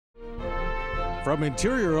From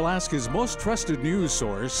Interior Alaska's most trusted news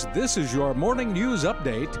source, this is your morning news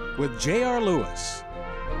update with J.R. Lewis.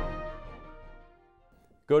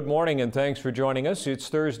 Good morning and thanks for joining us. It's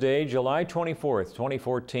Thursday, July 24th,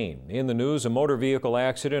 2014. In the news, a motor vehicle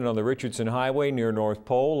accident on the Richardson Highway near North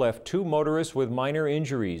Pole left two motorists with minor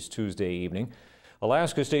injuries Tuesday evening.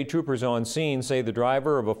 Alaska State Troopers on scene say the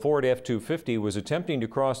driver of a Ford F-250 was attempting to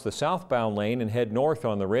cross the southbound lane and head north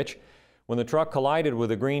on the Rich when the truck collided with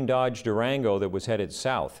a green Dodge Durango that was headed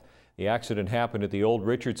south. The accident happened at the old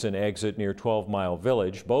Richardson exit near 12 Mile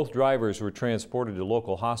Village. Both drivers were transported to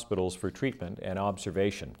local hospitals for treatment and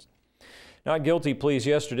observation. Not guilty pleas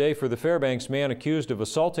yesterday for the Fairbanks man accused of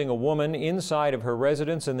assaulting a woman inside of her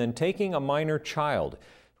residence and then taking a minor child.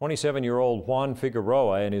 27-year-old Juan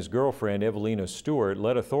Figueroa and his girlfriend Evelina Stewart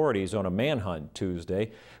led authorities on a manhunt Tuesday.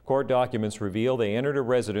 Court documents reveal they entered a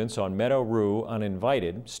residence on Meadow Rue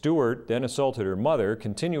uninvited. Stewart then assaulted her mother,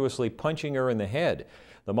 continuously punching her in the head.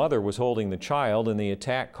 The mother was holding the child, and the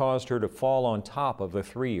attack caused her to fall on top of the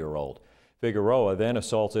 3-year-old. Figueroa then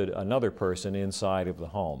assaulted another person inside of the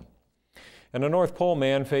home. And a North Pole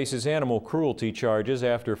man faces animal cruelty charges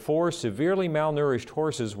after 4 severely malnourished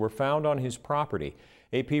horses were found on his property.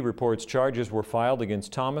 AP reports charges were filed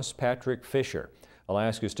against Thomas Patrick Fisher.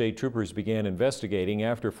 Alaska State Troopers began investigating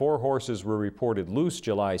after 4 horses were reported loose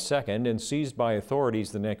July 2nd and seized by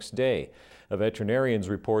authorities the next day. A veterinarian's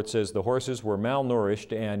report says the horses were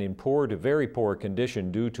malnourished and in poor to very poor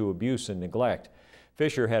condition due to abuse and neglect.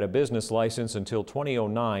 Fisher had a business license until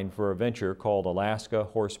 2009 for a venture called Alaska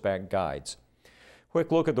Horseback Guides. Quick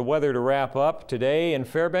look at the weather to wrap up. Today in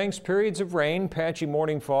Fairbanks, periods of rain, patchy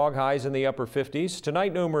morning fog, highs in the upper 50s.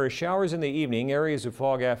 Tonight, numerous showers in the evening, areas of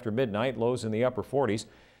fog after midnight, lows in the upper 40s.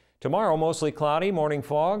 Tomorrow, mostly cloudy, morning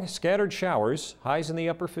fog, scattered showers, highs in the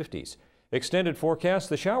upper 50s. Extended forecast,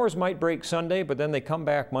 the showers might break Sunday, but then they come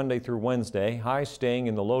back Monday through Wednesday, highs staying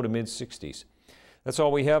in the low to mid 60s. That's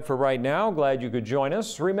all we have for right now. Glad you could join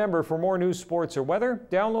us. Remember, for more news, sports, or weather,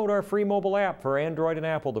 download our free mobile app for Android and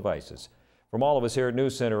Apple devices. From all of us here at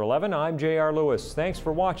News Center 11, I'm J.R. Lewis. Thanks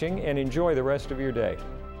for watching and enjoy the rest of your day.